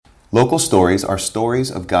Local Stories are stories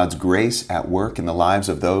of God's grace at work in the lives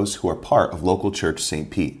of those who are part of Local Church St.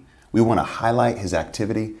 Pete. We want to highlight His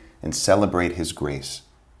activity and celebrate His grace.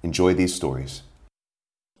 Enjoy these stories.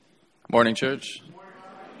 Morning, church.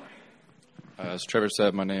 As Trevor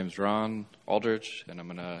said, my name is Ron Aldrich, and I'm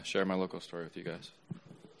going to share my local story with you guys.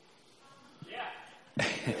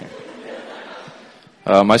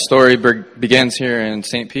 My story begins here in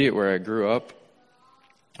St. Pete, where I grew up.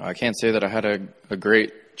 I can't say that I had a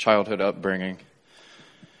great childhood upbringing.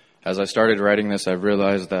 As I started writing this, I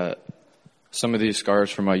realized that some of these scars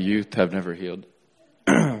from my youth have never healed.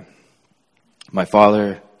 My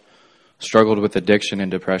father struggled with addiction and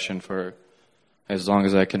depression for as long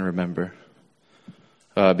as I can remember.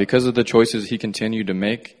 Because of the choices he continued to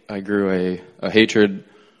make, I grew a hatred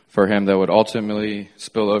for him that would ultimately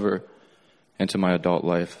spill over into my adult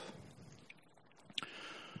life.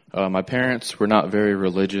 My parents were not very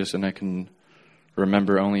religious, and I can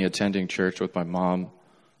remember only attending church with my mom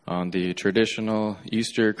on the traditional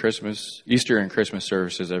Easter and Christmas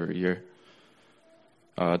services every year.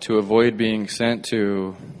 To avoid being sent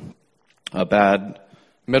to a bad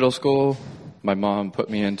middle school, my mom put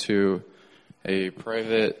me into a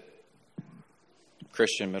private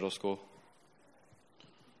Christian middle school.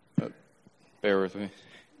 Bear with me.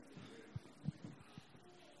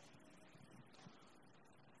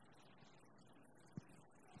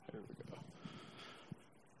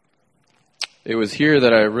 It was here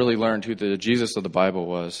that I really learned who the Jesus of the Bible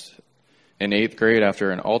was. In 8th grade,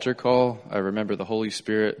 after an altar call, I remember the Holy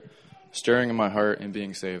Spirit stirring in my heart and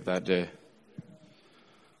being saved that day.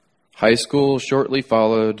 High school shortly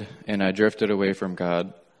followed, and I drifted away from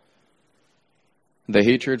God. The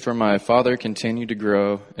hatred for my father continued to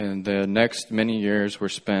grow, and the next many years were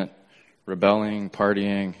spent rebelling,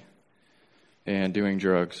 partying, and doing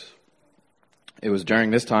drugs. It was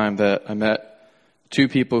during this time that I met two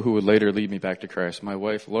people who would later lead me back to Christ, my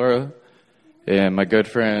wife, Laura, and my good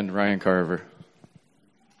friend, Ryan Carver.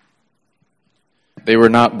 They were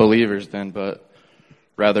not believers then, but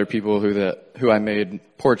rather people who I made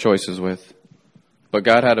poor choices with. But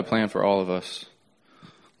God had a plan for all of us.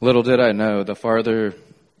 Little did I know, the farther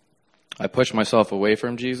I pushed myself away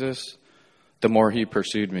from Jesus, the more He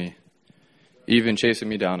pursued me, even chasing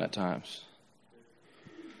me down at times.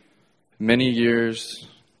 Many years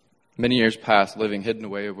passed living hidden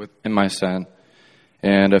away in my sin,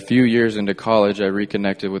 and a few years into college, I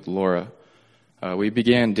reconnected with Laura. We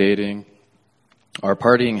began dating. Our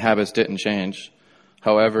partying habits didn't change.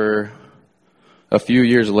 However, a few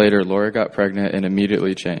years later, Laura got pregnant and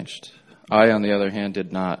immediately changed. I, on the other hand,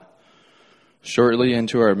 did not. Shortly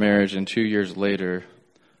into our marriage and 2 years later,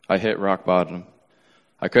 I hit rock bottom.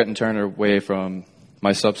 I couldn't turn away from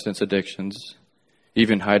my substance addictions,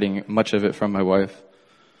 even hiding much of it from my wife.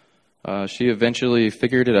 She eventually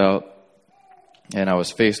figured it out, and I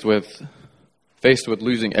was faced with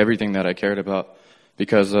losing everything that I cared about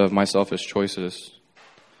because of my selfish choices.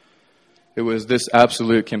 It was this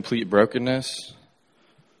absolute, complete brokenness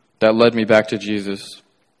that led me back to Jesus.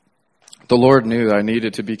 The Lord knew that I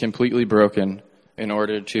needed to be completely broken in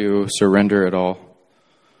order to surrender it all.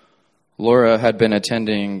 Laura had been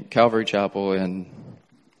attending Calvary Chapel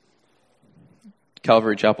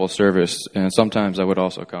service, and sometimes I would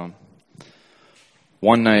also come.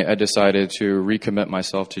 One night I decided to recommit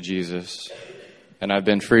myself to Jesus, and I've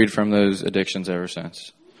been freed from those addictions ever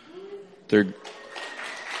since. Through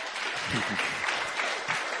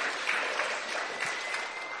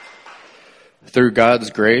God's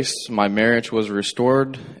grace, my marriage was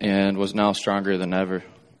restored and was now stronger than ever.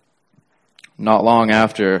 Not long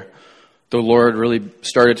after, the Lord really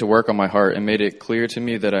started to work on my heart and made it clear to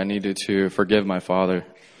me that I needed to forgive my father.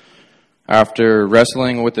 After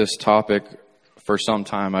wrestling with this topic for some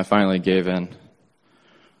time, I finally gave in.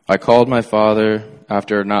 I called my father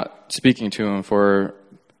after not speaking to him for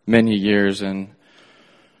many years, and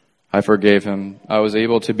I forgave him. I was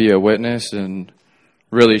able to be a witness and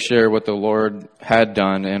really share what the Lord had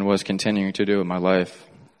done and was continuing to do in my life.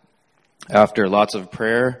 After lots of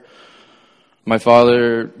prayer, my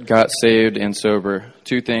father got saved and sober,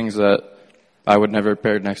 two things that I would never have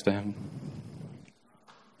paired next to him.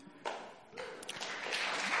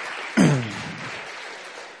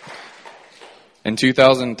 In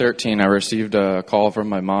 2013, I received a call from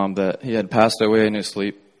my mom that he had passed away in his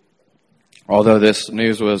sleep. Although this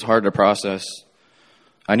news was hard to process,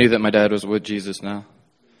 I knew that my dad was with Jesus now.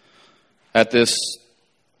 At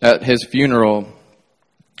his funeral,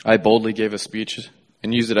 I boldly gave a speech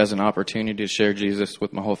and used it as an opportunity to share Jesus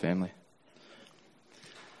with my whole family.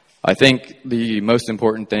 I think the most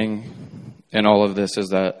important thing in all of this is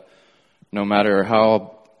that no matter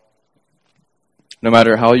how No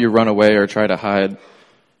matter how you run away or try to hide,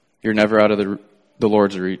 you're never out of the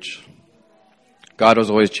Lord's reach. God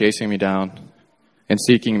was always chasing me down and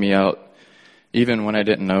seeking me out, even when I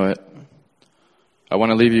didn't know it. I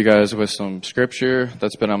want to leave you guys with some scripture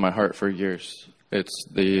that's been on my heart for years. It's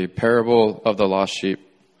the parable of the lost sheep.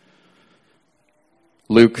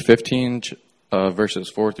 Luke 15,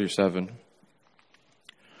 verses 4 through 7.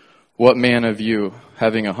 What man of you,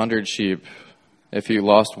 having 100 sheep, if he has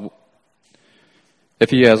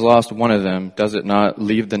lost one of them, does it not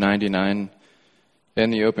leave the 99 in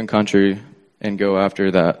the open country and go after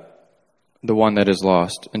the one that is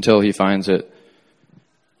lost, until he finds it?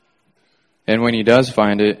 And when he does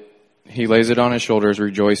find it, he lays it on his shoulders,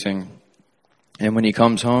 rejoicing. And when he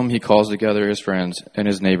comes home, he calls together his friends and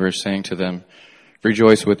his neighbors, saying to them,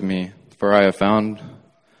 "Rejoice with me, for I have found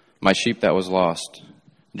my sheep that was lost."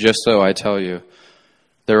 Just so I tell you,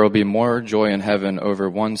 there will be more joy in heaven over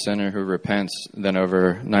one sinner who repents than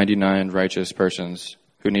over 99 righteous persons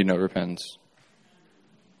who need no repentance.